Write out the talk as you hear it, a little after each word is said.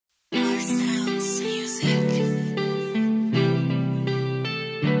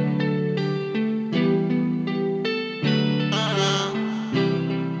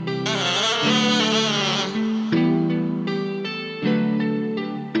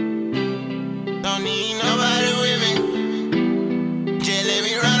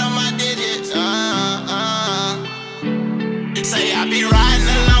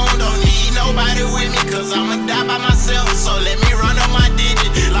myself, so let me run up my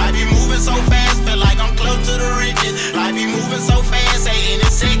digits. Life be moving so fast, feel like I'm close to the riches. Life be moving so fast, say any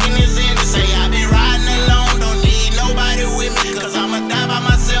second is in it. Say I be riding alone, don't need nobody with me, cause I'ma die by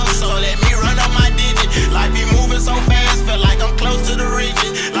myself, so let me run up my digits. Life be moving so fast, feel like I'm close to the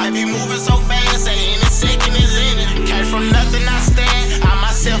riches. Life be moving so fast, say any second is in it. Came from nothing, I stand, I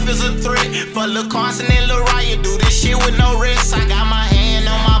myself is a threat. For Lil Carson and Lil Riot, do this shit with no rest. I got my hand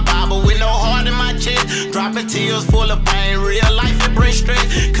on my Bible with no heart in my chest. Dropping tears full of pain, real life it brings stress.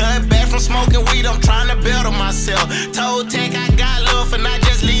 Cut back from smoking weed, I'm trying to better myself. Told Tech I got love for not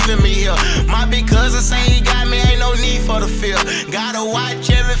just leaving me here. My big cousin say he got me, ain't no need for the fear. Gotta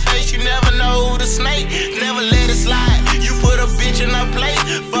watch every face, you never know who the snake. Never let it slide, you put a bitch in a plate.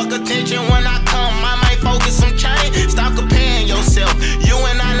 Fuck attention when I come, I might focus some change. Stop comparing yourself, you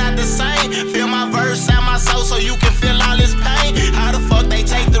and I not the same. Feel my verse and my soul so you can feel all this pain. How the fuck they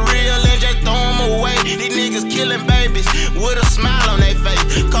take the real and just throw them away? These niggas killing babies with a smile on their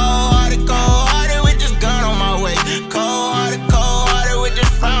face. Cold-hearted with this gun on my way. Cold-hearted with this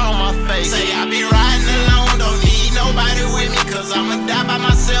frown on my face. Say I be riding alone, don't need nobody with me, cause I'ma die by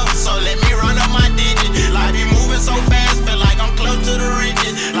myself, so let me run up my digits. Life be moving so fast, feel like I'm close to the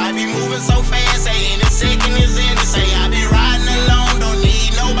riches. Life be moving so fast, say any second is in it. Say I be riding alone, don't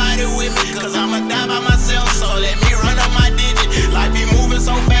need nobody with me, cause I'ma die by myself, so let me run up my digits. Life be moving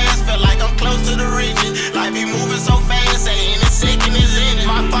so fast, feel like I'm close to the riches. Life be moving so fast, say any second is in it.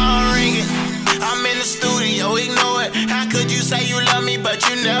 My phone ringing, I'm in the studio, ignore it. How could you say you love me, but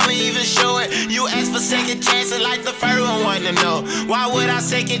you never even show it? You ask for second chances like the first one wanted to know. Why would I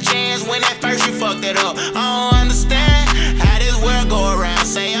second chance when at first you fucked it up? I don't understand how this world go around.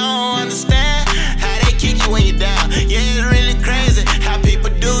 Say I don't understand how they kick you when you down. Yeah, it's really crazy how people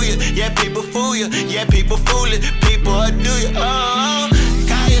do you. Yeah, people fool you. Yeah, people fool it. People do you. Oh,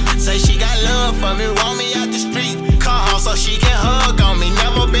 Kaya say she got love for me, want me out the street. Call her so she can hug on me.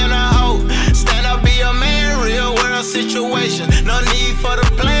 Never been a hoe. Stand up, be a man. Real world situation. No need for the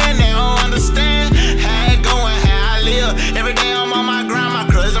plan. They don't understand how it going, how I live. Every day I'm on my grind. My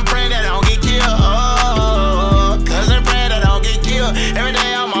cousin praying that I don't get killed. Oh, cousin praying that I don't get killed. Every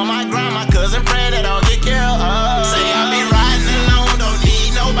day I'm on my grind. My cousin praying that I don't